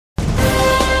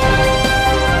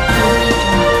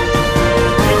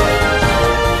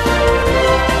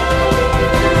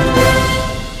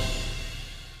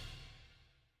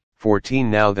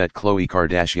14 Now that Khloe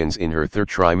Kardashian's in her third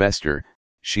trimester,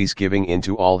 she's giving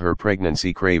into all her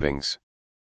pregnancy cravings.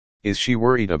 Is she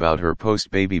worried about her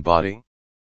post-baby body?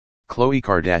 Khloe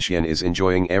Kardashian is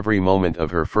enjoying every moment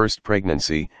of her first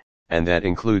pregnancy, and that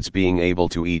includes being able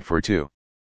to eat for two.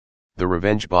 The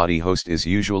revenge body host is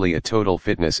usually a total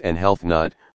fitness and health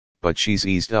nut, but she's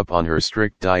eased up on her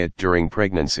strict diet during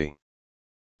pregnancy.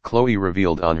 Khloe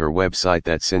revealed on her website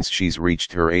that since she's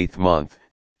reached her 8th month,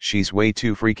 she's way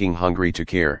too freaking hungry to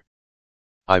care.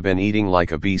 "I've been eating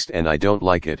like a beast and I don't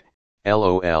like it,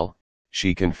 lol,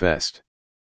 she confessed.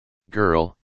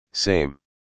 "Girl, same."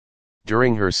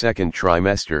 During her second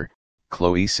trimester,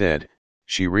 Khloe said,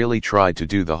 she really tried to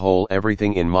do the whole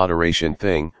everything in moderation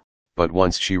thing, but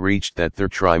once she reached that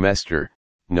third trimester,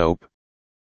 nope.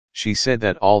 She said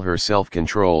that all her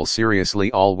self-control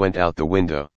seriously all went out the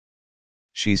window.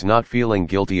 She's not feeling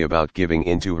guilty about giving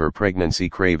into her pregnancy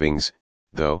cravings,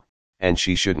 though, and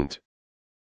she shouldn't.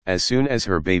 As soon as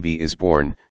her baby is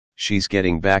born, she's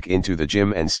getting back into the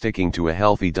gym and sticking to a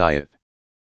healthy diet.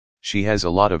 She has a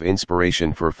lot of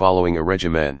inspiration for following a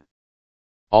regimen.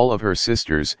 All of her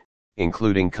sisters,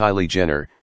 including Kylie Jenner,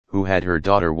 who had her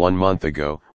daughter 1 month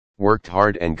ago, worked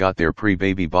hard and got their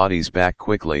pre-baby bodies back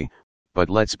quickly, but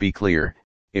let's be clear,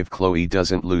 if Khloe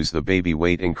doesn't lose the baby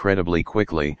weight incredibly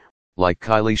quickly, like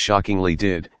Kylie shockingly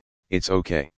did, it's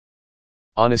okay.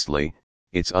 Honestly,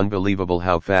 it's unbelievable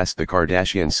how fast the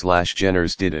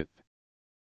Kardashians/Jenners did it.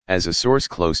 As a source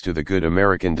close to the Good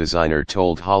American designer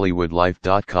told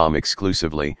HollywoodLife.com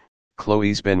exclusively,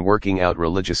 Khloe's been working out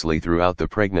religiously throughout the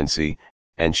pregnancy,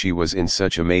 and she was in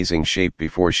such amazing shape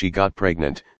before she got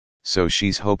pregnant, so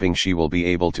she's hoping she will be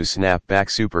able to snap back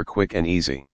super quick and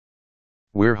easy.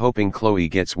 "We're hoping Khloe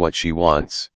gets what she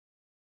wants.